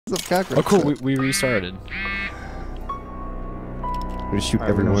What's up, cockroach? Oh, cool. We restarted. I'm gonna shoot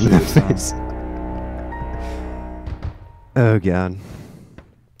everyone in the face. Oh god.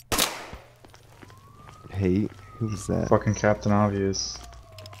 Hey, who was that? Fucking Captain Obvious.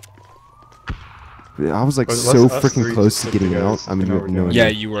 I was like But so us freaking three close just to took getting the out. guys I mean, you have and no Yeah,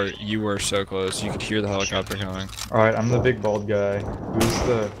 idea. you were so close. You could hear the helicopter coming. Alright, I'm the big bald guy. Who's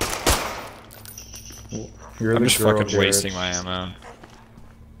the... You're I'm the just girl, fucking Jared. wasting my ammo.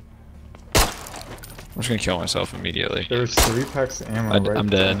 I'm just gonna kill myself immediately. There's 3 packs of ammo right I'm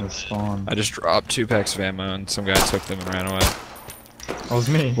there dead. in the spawn. I just dropped 2 packs of ammo and some guy took them and ran away. That was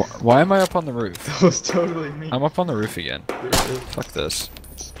me. Why am I up on the roof? That was totally me. I'm up on the roof again. Fuck this.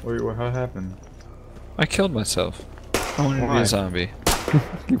 Wait, what happened? I killed myself. I wanted to be Why? a zombie.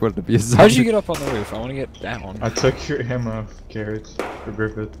 You wanted to be a zombie. How did you get up on the roof? I want to get down. I took your ammo, Garrett, for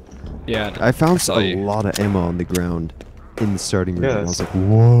Griffith. Yeah, I found saw a you. lot of ammo on the ground in the starting room. Yeah, And I was like,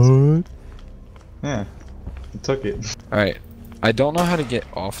 what? Yeah, I took it. Alright. I don't know how to get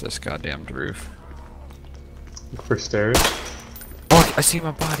off this goddamn roof. Look for stairs. Oh, I see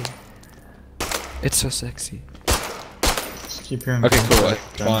my body. It's so sexy. Just keep hearing Okay, cool. I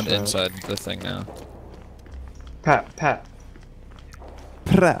gunshots. spawned inside the thing now. Pat.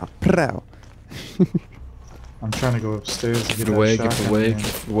 Prow, prow. I'm trying to go upstairs to Get that away, get shotgun away, again.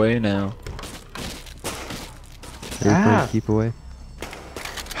 get away now. Everybody keep away.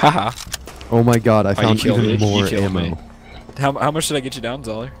 Haha. Oh my god, I you found killed even me. You more killed ammo. me. How much did I get you down,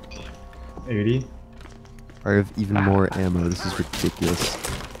 Zoller? 80. I have even more ammo. This is ridiculous.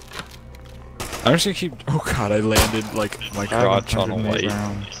 I'm just gonna keep. Oh god, I landed like my crotch on a 508 light.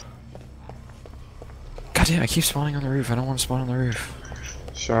 rounds. God damn, I keep spawning on the roof. I don't want to spawn on the roof.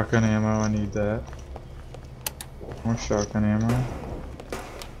 Shotgun ammo, I need that. More shotgun ammo.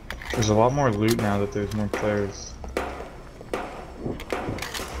 There's a lot more loot now that there's more players.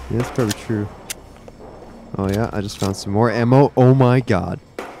 Yeah, that's probably true. Oh yeah, I just found some more ammo. Oh my god.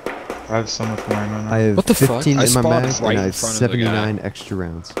 I have so much more ammo now. I have What the fuck? 15 I in my spawned mag right and I in have front of the guy. 79 extra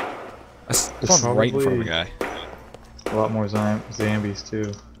rounds. I spawned right in front of the guy. A lot more zombies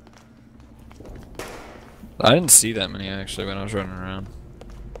too. I didn't see that many actually when I was running around.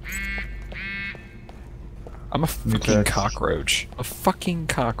 I'm a fucking cockroach. A fucking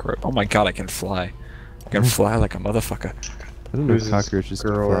cockroach. Oh my god, I can fly. I can fly like a motherfucker. I don't know Who's if this cockroaches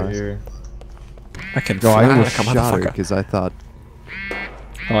can girl fly. right here? I can No, I fly almost like a shot her motherfucker. because I thought,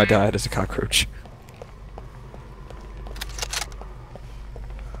 Oh, I died as a cockroach.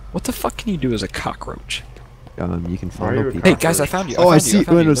 What the fuck can you do as a cockroach? you can Why are follow you a people. Hey guys, I found you. Oh, I found you, see.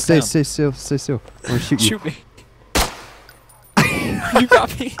 found Wait, you. no, Look stay down. still, stay still. I want to shoot you. Shoot me. You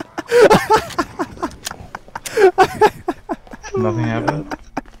got me. Nothing happened?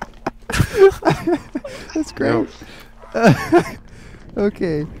 That's great.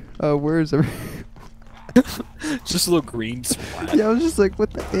 Okay, where's every... Just a little green splat. Yeah, I was just like,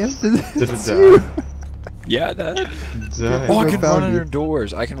 what the F is Did this? it You? die? Yeah, that. Die. Oh, I I can found run you. under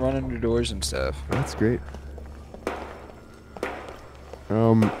doors. I can run under doors and stuff. That's great.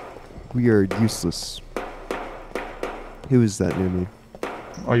 We are useless. Who is that near me?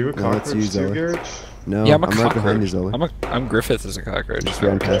 Are you a No, that's cockroach you, too, Zoe. Garrett? No, Yeah, I'm a right cockroach. behind you, Zola. I'm Griffith as a cockroach. Just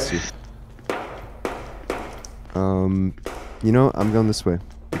ran past you. You know, I'm going this way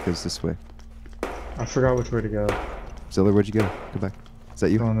because this way. I forgot which way to go. Zola, where'd you go? Go back. Is that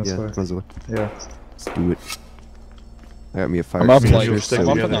you? Going this yeah, way. come on, Zola. Yeah. Let's do it. I got me a fire I'm up extinguisher, like stick I'm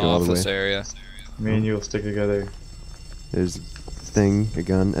so up we in the can go all the office way. area. Me and you will stick together. There's a thing, a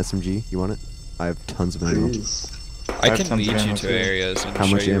gun, SMG. You want it? I have tons of ammo. Please. I have can tons of lead you ammo, to too. areas and How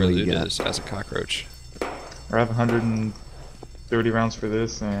show much you where ammo you loot got? is as a cockroach. I have 130 rounds for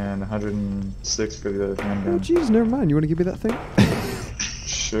this and 106 for the Oh, handgun. jeez, never mind. You want to give me that thing?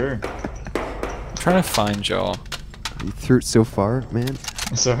 Sure. I'm trying to find y'all. You threw it so far, man.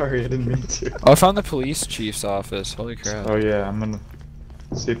 Sorry, I didn't mean to. Oh, I found the police chief's office. Holy crap. Oh yeah, I'm gonna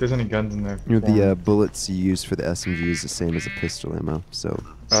see if there's any guns in there. You know, the bullets you use for the SMG is the same as the pistol ammo, so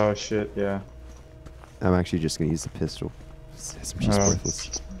Oh shit, yeah. I'm actually just going to use the pistol. SMG's Oh.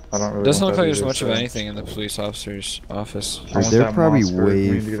 worthless. I don't really. Doesn't want look like that there's either, much of so- anything in the police officer's office. I want They're that probably monster. We way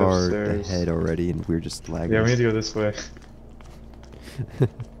need to get far upstairs. ahead already, and we're just lagging. Yeah, we need to go this way.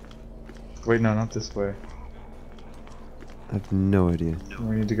 Wait, no, not this way. I have no idea.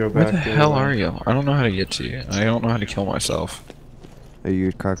 We need to go Where back. the hell are you? I don't know how to get to you. I don't know how to kill myself. Are you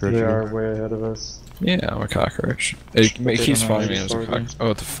a cockroach? They again? are way ahead of us. Yeah, I'm a cockroach. It They keeps don't know finding me how as to a start cockroach. Oh,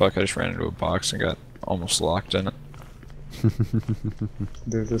 what the fuck? I just ran into a box and got almost locked in it.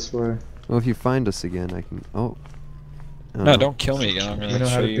 They're this way. Well, if you find us again, I can... Oh. No, don't kill me again. I'm We gonna know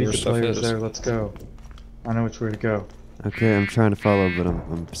how show to you beat where the stuff players is. there. Let's go. I know which way to go. Okay, I'm trying to follow, but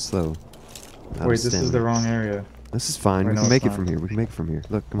I'm slow. Out of Wait, this is stamina. the wrong area. This is fine. Wait, We no, can make it's it from here. We can make it from here.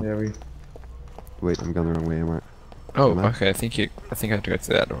 Look, come on. Yeah, we. Wait, I'm going the wrong way, am I? Oh, Am I? okay. I think I have to go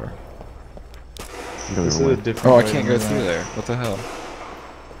through that door. I'm going This the is wrong a way. different. Oh, I way can't than go through that. there. What the hell?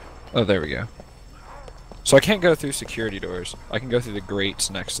 Oh, there we go. So I can't go through security doors. I can go through the grates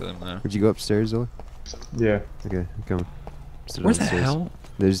next to them, though. Would you go upstairs, Zola? Yeah. Okay, I'm coming. Sit Where the downstairs. hell?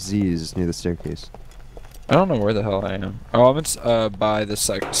 There's Z's near the staircase. I don't know where the hell I am. Oh, I'm by the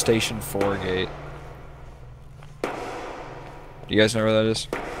station 4 gate. Do you guys know where that is?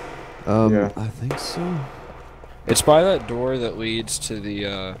 Yeah. I think so. It's by that door that leads to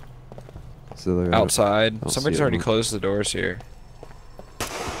the So they're outside. I'll see Somebody's it. already closed the doors here.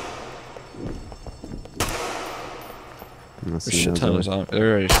 Let's There's see a shit now, ton of Zola.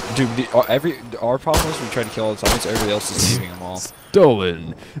 zombies. Dude, our problem is we try to kill all the zombies. Everybody else is leaving them all.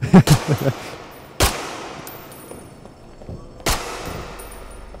 Stolen.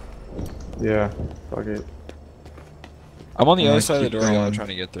 Yeah. Fuck it. I'm on the I'm other gonna side of the keep door y'all are going. trying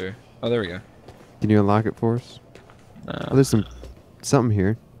to get through. Oh, there we go. Can you unlock it for us? Oh, No. there's something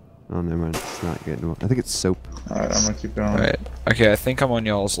here. Oh, never mind. It's not getting. I think it's soap. Alright, I'm gonna keep going. Alright. Okay, I think I'm on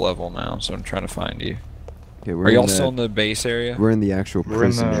y'all's level now, so I'm trying to find you. Okay, we're Are in y'all the, still in the base area? We're in the actual We're in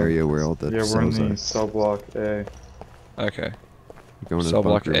prison the- area where all the Yeah, we're in cells the are. cell block A. Okay. Going to cell the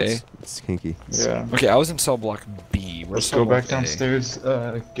block bunker. A? It's kinky. Yeah. Okay, I was in cell block B. Where's Let's cell go block back A? downstairs,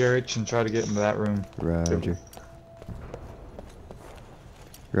 garage, and try to get into that room. Roger.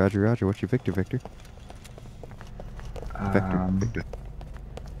 Roger, Roger. What's your Victor, Victor? Vector, Victor.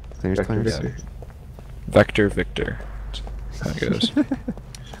 Clarence, Vector, Clarence. Victor. Vector Victor. That's how it goes.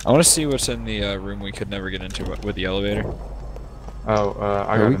 I want to see what's in the room we could never get into with the elevator. Oh,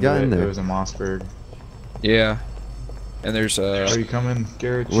 I Oh, got we into got it. in there. It was in Mossberg. Yeah. And there's Are you coming,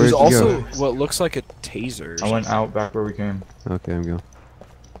 garage? Where'd there's you also go? what looks like a taser. or I went something. out back where we came. Okay, I'm going.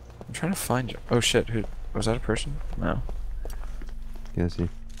 I'm trying to find you. Oh shit, who was that a person? No. Yeah, I see.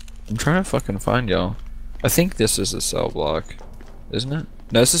 I'm trying to fucking find y'all. I think this is a cell block. Isn't it?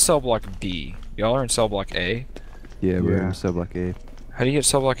 No, this is cell block B. Y'all are in cell block A? Yeah, we're Yeah. in cell block A. How do you get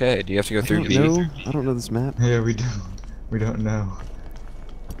cell block A? Do you have to go I through don't B? know. I don't know this map. Yeah, we do. We don't know.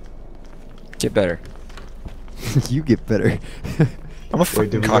 Get better. You get better. I'm a Wait, fucking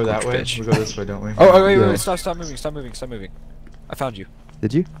did we go cockroach that way? bitch. We go this way, don't we? Oh, wait, Yeah. wait, stop moving, stop moving. I found you.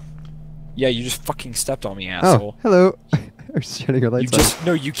 Did you? Yeah, you just fucking stepped on me, Oh, asshole. hello. Are shutting your You lights just,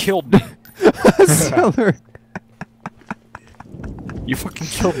 no, you killed me. on. Solar. You fucking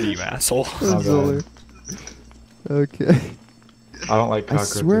killed me, you asshole. bad. Solar. Okay. I don't like I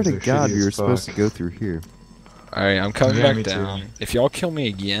cockroaches. swear to they're God, shitty we were as supposed to fuck. go through here. Alright, I'm coming Yeah, back me too. down. If y'all kill me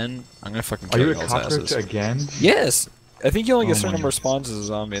again, I'm gonna fucking Are kill you a y'all's cockroach asses. again? Yes! I think you only get a Oh certain my number of spawns as a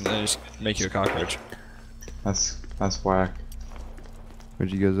zombie and then they just make you a cockroach. That's whack.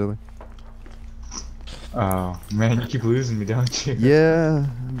 Where'd you go, Zola? Oh man, you keep losing me, don't you? Yeah.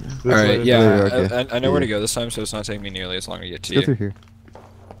 This way, Alright, this yeah, way. Okay. I know where to Yeah. go this time, so it's not taking me nearly as long to get to Go you. through here.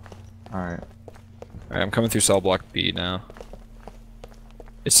 Alright. Alright, I'm coming through cell block B now.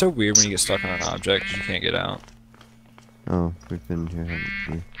 It's so weird when you get stuck on an object 'cause you can't get out. Oh, we've been here,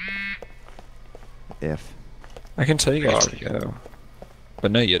 haven't we? F. I can tell you guys where to go.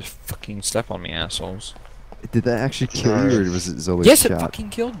 But no, you had to fucking step on me, assholes. Did that actually kill you, or was it Zola's Yes, shot? it fucking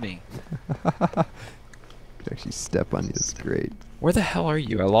killed me! Could actually step on you. That's great. Where the hell are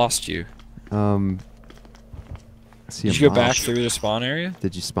you? I lost you. I see Did a you go mop. back through the spawn area?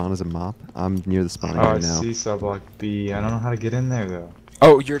 Did you spawn as a mop? I'm near the spawning Oh, I area now. see cell block B. I don't know how to get in there though.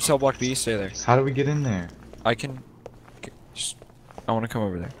 Oh, you're at cell block B? Stay there. How do we get in there? I can... Just... I want to come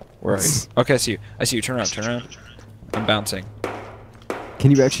over there. Where are you? Okay, I see you. I see you. Turn around. I'm bouncing. Can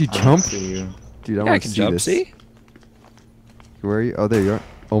you actually I don't jump? see you. Dude, I Yeah, I want to can see jump, this. see? Where are you? Oh, there you are.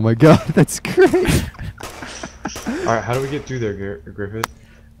 Oh my God, that's great. Alright, how do we get through there, Griffith?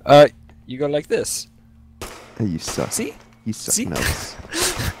 You go like this. Hey, you suck. See? You suck, See? Nels.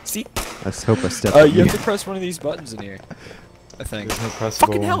 See? Let's hope I step on You have to press one of these buttons in here. I think. There's no pressable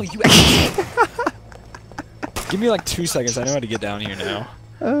Fucking hell, one. you Give me like 2 seconds. I know how to get down here now.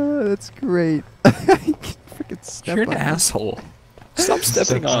 That's great. I can freaking step You're an on you. asshole. Stop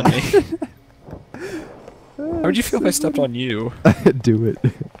stepping on me. How would you feel if I stepped on you? Do it.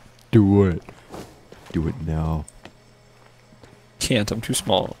 Do it. Do it now. Can't. I'm too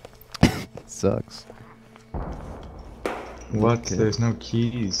small. Sucks. What? Okay. There's no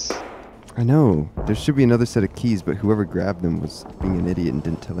keys. I know. There should be another set of keys, but whoever grabbed them was being an idiot and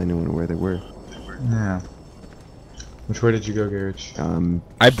didn't tell anyone where they were. Yeah. Which way did you go, Garage?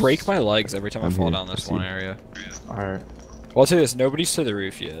 I break my legs every time I I'm fall here. down this I one see. area. Alright. Well, I'll tell you this. Nobody's to the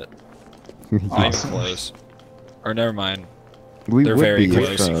roof yet. Not even Awesome. close. Or never mind. We They're would very be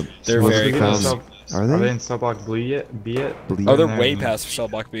close. if They're Once very we get to close. sub, Are are they? they in sub block B yet? Bleed? Oh, they're in there, way isn't it? past cell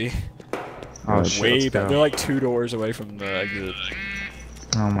block B. Oh God. shit, Way let's back. go. They're like 2 doors away from the exit.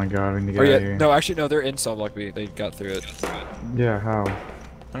 Oh my god, we need to get Or out yeah, of here. no, actually no, they're in cell block B. They got through it. Yeah, how?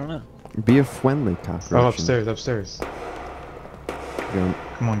 I don't know. Be a friendly cockroach. Oh, upstairs, upstairs. Go-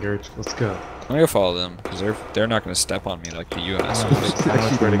 Come on, Garrett, let's go. I'm gonna go follow them because they're not gonna step on me like the I US. don't know which way to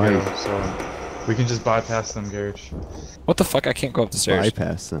Actually, go, might. so we can just bypass them, Garrett. What the fuck? I can't go up the stairs.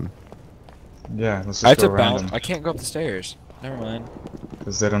 Bypass them. Yeah, let's I have just to go around bounce. them. I can't go up the stairs. Never mind.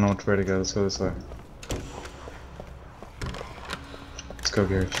 Because they don't know which way to go. Let's go this way. Let's go,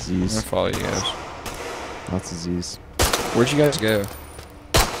 Garrett. I'm gonna Z's. follow you guys. Lots of Z's. Where'd you guys go?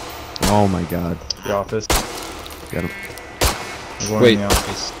 Oh my god. The office. Got him. We're going Wait. in the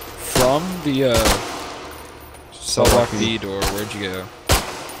office. From the cell block B door. Where'd you go?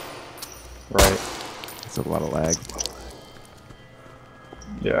 Right. It's a lot of lag.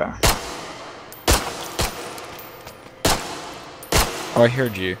 Yeah. Oh, I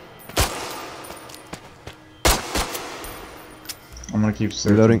heard you. I'm gonna keep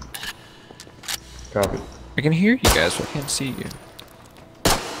searching. Reloading. Copy. I can hear you guys, but I can't see you.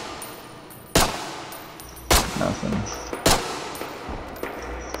 Nothing.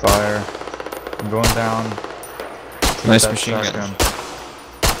 Fire. I'm going down. to Nice that machine gun. shotgun.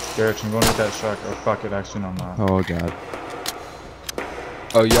 Garrett, I'm going with that shotgun. Oh, fuck it, actually, no, I'm not. Oh god.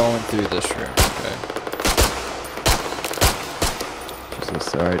 Oh, y'all went through this room. Okay.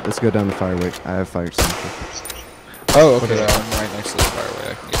 Jesus. Alright, let's go down the fireway. I have fire extinguisher. Oh, Put okay. it out. I'm right next to the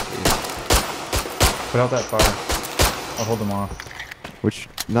fireway. I can get to you. Put out that fire. I'll hold them off. Which,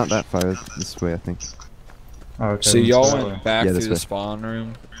 not that fire. This way, I think. Oh, okay. So let's y'all go that went way. back Yeah, through this the way. spawn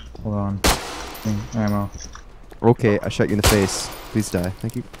room. Hold on. Ammo. Okay, I shot you in the face. Please die.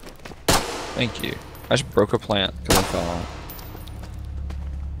 Thank you. Thank you. I just broke a plant because I fell on it.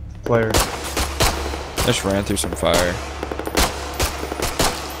 Player. I just ran through some fire.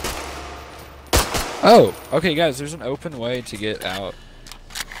 Oh, okay, guys. There's an open way to get out.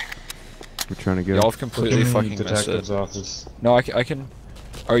 We're trying to go. Y'all have completely Look in the fucking missed it. detective's office. No, I can.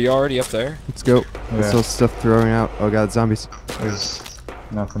 Are you already up there? Let's go. Let's Yeah. all stuff throwing out. Oh god, zombies. There's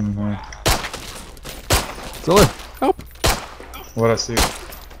nothing in here. Zola, help! What I see?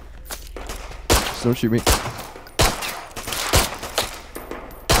 Just don't shoot me.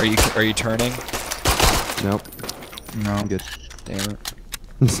 Are you turning? Nope, No. I'm good. Damn it.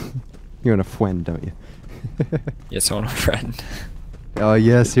 You want a friend, don't you? Yes, I want a friend. Oh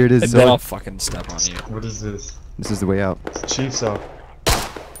yes, here it is. And then I'll Zola. fucking step on you. What is this? This is the way out. Chief's up.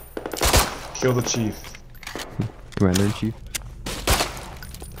 Kill the chief. Commander in chief.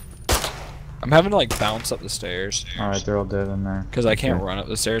 I'm having to like bounce up the stairs Alright, they're all dead in there. because I can't Okay. run up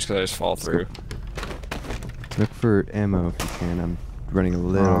the stairs because I just fall through. Look for ammo if you can. I'm running a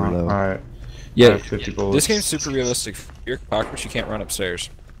little low. Alright. I Yeah, have 50 bullets. this game's super realistic. If you're a cockroach, you can't run upstairs.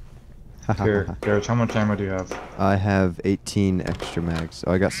 Here, Garrett, how much ammo do you have? I have 18 extra mags.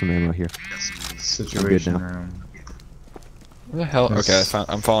 Oh, I got some ammo here. Situation now. room. Where the hell? There's Okay,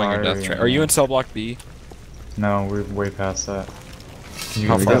 I'm following your death fire train. in Are you there. in cell block B? No, we're way past that. Can you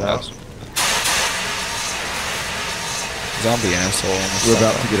How go far that past? Zombie asshole. On the We're side.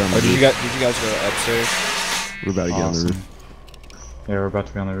 about to get on the Oh, did roof. you guys go upstairs? We're about to get on the Awesome. roof. Yeah, we're about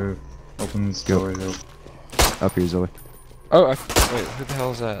to be on the roof. Open these Go. doors. Up here, Zoe. Oh, wait, who the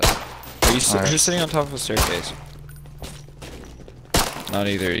hell is that? Are you Alright. who's sitting on top of a staircase? Not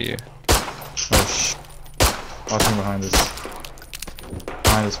either of you. Oh, shh. Watching behind us.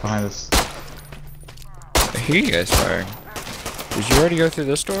 Behind us, behind us. I hear you guys firing. Did you already go through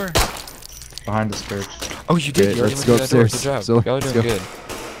this door? Behind us, Garrett. Oh, you did. Okay, You already let's went go through that door. upstairs. Good job. Zoe, Y'all are let's doing go. good.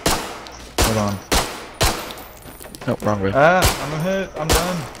 Hold on. No, wrong way. Ah, I'm a hit. I'm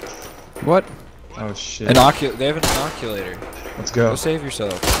done. What? Oh, shit. They have an inoculator. Let's go. Go save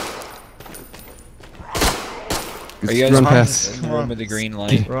yourself. Are Let's you guys run behind past. us? in the Come room on. with the green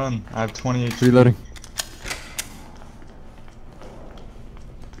light? Run. I have 20 HP. Reloading.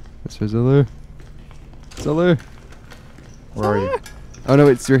 That's for Zola. Zola. Where are you? Oh no,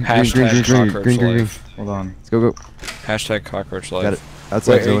 it's green, green, green, Hashtag green, green, cockroach green, green, green. life. Hold on. Let's go, go. Hashtag cockroach life. Got it.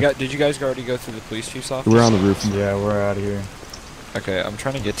 Outside, Wait, Zola. did you guys already go through the police chief's office? We're on the roof. Yeah, we're out of here. Okay, I'm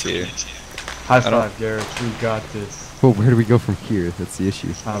trying to get to you. High I don't- five, Garrett. We got this. Well, where do we go from here? That's the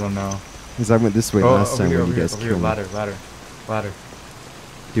issue. I don't know. Because I went this way Oh, last over time here, when over you here, guys over here. killed me. Ladder.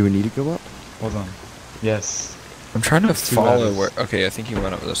 Do we need to go up? Hold on. Yes. I'm trying to Two follow ladders. where. Okay, I think you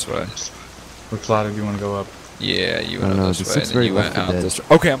went up this way. Which ladder do you want to go up? Yeah, you I went don't know, up this this way, looks and then very you went Left 4 out Dead.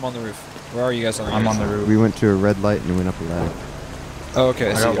 this. Okay, I'm on the roof. Where are you guys on the I'm roof? on the roof. We went to a red light and went up a ladder. Oh,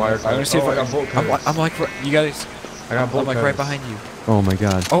 okay. I see got you. wire I'm gonna see if cutters. I I got bolt cutters. I'm like, you guys. I got bolt I'm like right cutters. behind you. Oh my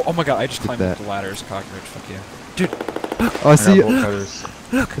god. Oh my god! I just Look at climbed up that. the ladder as a cockroach. Fuck yeah, dude. Oh, I I see got bolt you. cutters.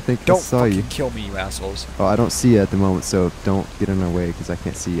 I think I Don't saw fucking you. kill me, you assholes. Oh, I don't see you at the moment, so don't get in our way because I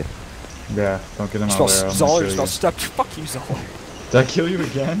can't see you. Yeah, don't get in my Spell way. I'm gonna Zoller, kill spell you. step. Fuck you, Zoller. Did I kill you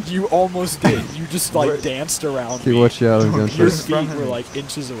again? You almost did. You just like Wait. danced around Okay, me. watch out. I'm Don't going get Your in first. front feet of were me. like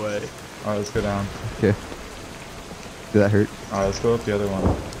inches away. Alright, let's go down. Okay. Did that hurt? Alright, let's go up the other one.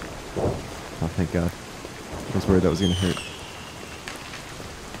 Oh, thank god. I was worried that was gonna hurt.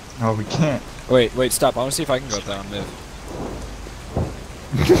 Oh, we can't. Wait, stop. I want to see if I can go up that one. Move.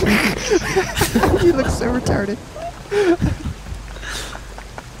 You look so retarded.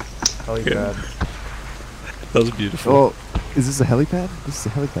 Helipad. That was beautiful. Oh, is this a helipad? This is a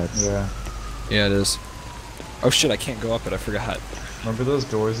helipad. Yeah. Yeah, it is. Oh shit, I can't go up it. I forgot. Remember those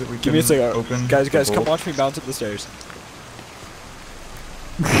doors that we Give me a second. open? Guys, with come bolt? watch me bounce up the stairs.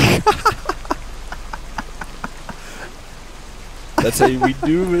 That's how we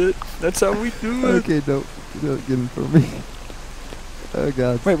do it. That's how we do it. Okay, don't get in front of me. Oh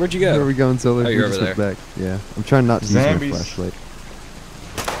god. Wait, where'd you Where are go? we going, Zola? Oh, We you're just over went back. Yeah. I'm trying not to use my Zombies. flashlight.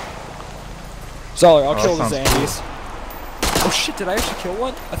 Zoller, I'll Oh, kill the sounds zombies. Oh shit, did I actually kill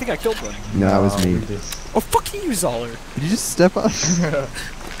one? I think I killed one. No, that was me. we did. Oh, fuck you, Zoller. Did you just step on?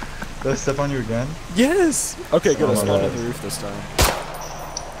 Did I step on you again? Yes. Okay, good. Oh I my spawned on God. the roof this time.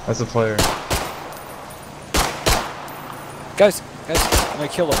 That's a player. Guys, I'm gonna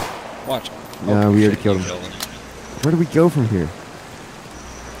kill him. Watch. Yeah, Oh, we already shit, killed you him. killed him. Where do we go from here?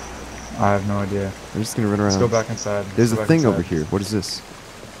 I have no idea. I'm just gonna run Let's around. go back inside. There's Let's a go back thing inside. over here. What is this?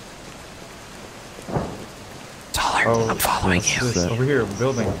 Zoller, Oh, I'm following what's you. this? that? Over here,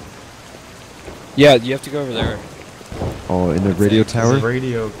 building. Yeah, you have to go over there. Oh, in the radio There's tower? a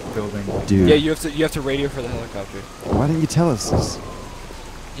radio building. Dude. Yeah, you have to radio for the helicopter. Why didn't you tell us this?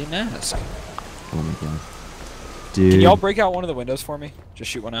 You didn't ask. Oh my god. Dude. Can y'all break out one of the windows for me? Just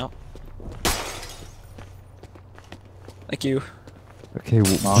shoot one out. Thank you. Okay,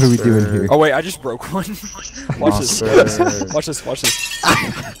 what are we doing Monster. here? Oh wait, I just broke one. Watch this. Monster. Watch this. Watch this.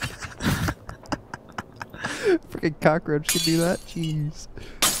 Freaking cockroach can do that? Jeez.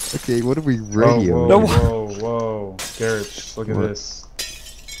 Okay, what are we Oh, radio? whoa, No. whoa. Garrett, look at What? this.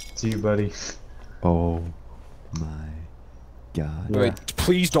 It's you, buddy. Oh my god. Yeah. Wait,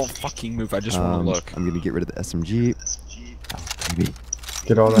 please don't fucking move. I just want to look. I'm gonna get rid of the SMG. Oh, baby.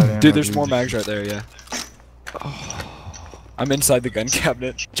 Get all that ammo. Dude, there's more mags right there. Yeah. I'm inside the gun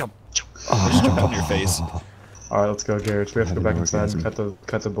cabinet. Jump. I just jumped on your face. Alright, let's go, Garrett. We have to go back inside and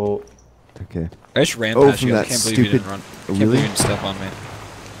cut the bolt. Okay. I just ran Oh, past from you. I that can't believe you stupid- didn't run. Oh, Can't really? believe you didn't step on me.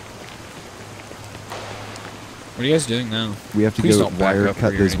 What are you guys doing now? We have to Please go don't back wire up or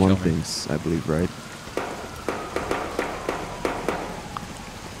cut you're those gonna one kill me. things, I believe, right?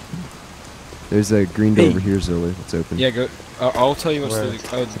 There's a green door Hey. over here, Zola. It's open. Yeah, go. I'll tell you what's Where? through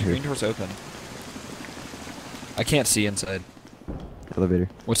the. Oh, the Here. green door's open. I can't see inside. Elevator.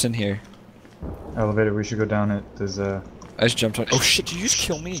 What's in here? Elevator, we should go down it. There's a... I just jumped on. Oh shit! Did you just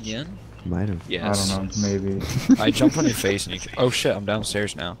kill me again? Might have. Yes. I don't know, maybe. I jumped on your face and you. Oh shit! I'm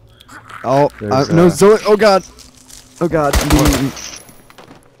downstairs now. Oh, There's, no, uh, Zola. Oh god. Oh god. I'm being eaten.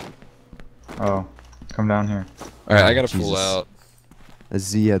 Oh, come down here. All right, I Oh, gotta pull Jesus. out. A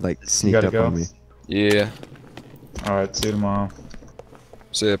Z had like sneaked gotta up go? on me. Yeah. Alright, see you tomorrow.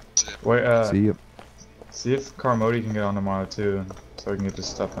 Zip. Wait, See, see if Carmody can get on tomorrow too, so we can get this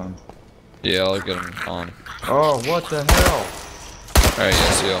stuff done. Yeah, I'll get him on. Oh, what the hell? All right,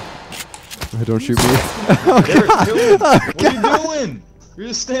 yeah, see y'all. don't shoot me. Garrett, kill him! What are you doing? You're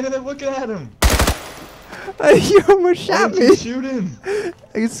just standing there looking at him. You almost Why shot didn't you me. shoot him?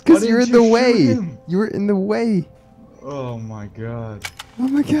 It's Why because you're in didn't the you shoot way. him? You were in the way. Oh my god. Oh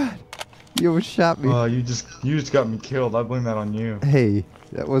my god. You almost shot me. You just got me killed. I blame that on you. Hey,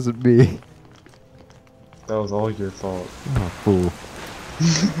 that wasn't me. That was all your fault. Oh, fool.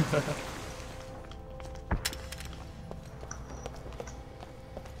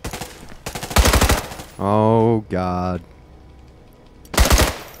 Oh god.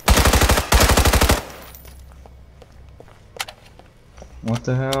 What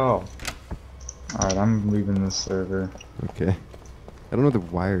the hell? Alright, I'm leaving this server. Okay. I don't know what the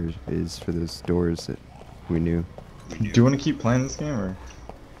wire is for those doors that we knew. Do you want to keep playing this game or?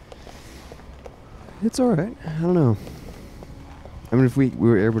 It's alright. I don't know. I mean, if we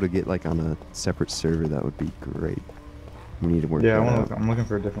were able to get like on a separate server, that would be great. We need to work Yeah, that out. I'm looking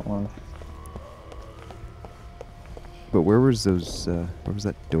for a different one. But where was those? Where was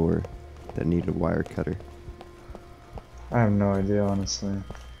that door that needed a wire cutter? I have no idea, honestly.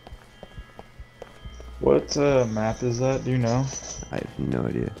 What map is that? Do you know? I have no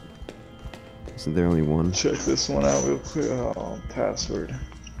idea. Isn't there only one? Check this one out real quick. Oh, password.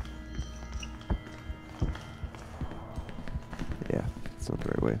 Yeah, it's not the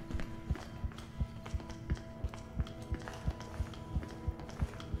right way.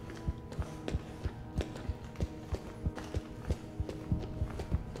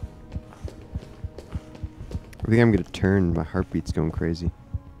 I think I'm gonna turn. My heartbeat's going crazy.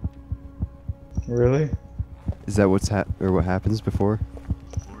 Really? Is that what happens before?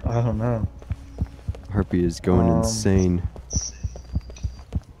 I don't know. Heartbeat is going insane.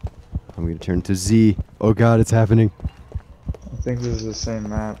 I'm gonna turn to Z. Oh god, it's happening. I think this is the same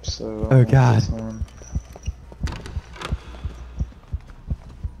map, so. Oh god. This one.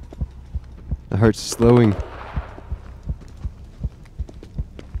 The heart's slowing.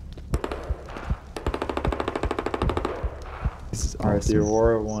 This is Alright, the awesome.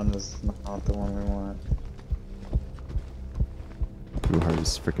 Aurora one is not the one we want. My heart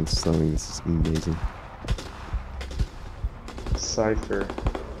is freaking slowing. This is amazing. Cypher.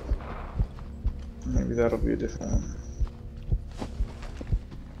 Maybe that'll be a different one.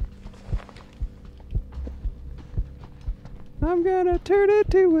 I'm gonna turn it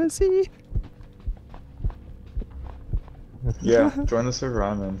to a Z. Yeah, join the server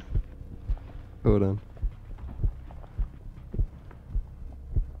I'm in. Hold on.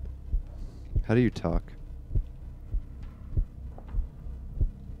 How do you talk?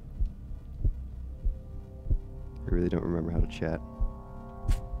 I really don't remember how to chat.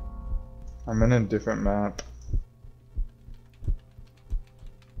 I'm in a different map.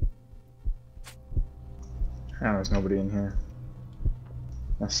 Oh, there's nobody in here.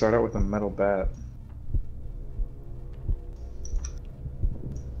 I start out with a metal bat.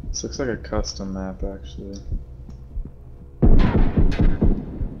 This looks like a custom map, actually.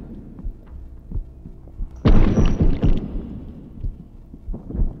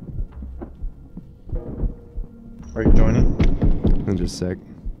 Are you joining? In just a sec.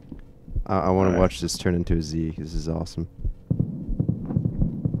 I want to Alright. watch this turn into a Z. This is awesome.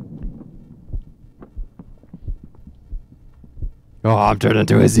 Oh, I'm turning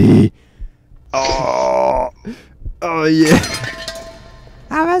into a Z. Oh, oh yeah.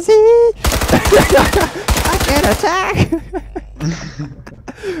 I'm a Z. I can attack.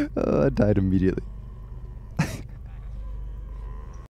 Oh, I died immediately.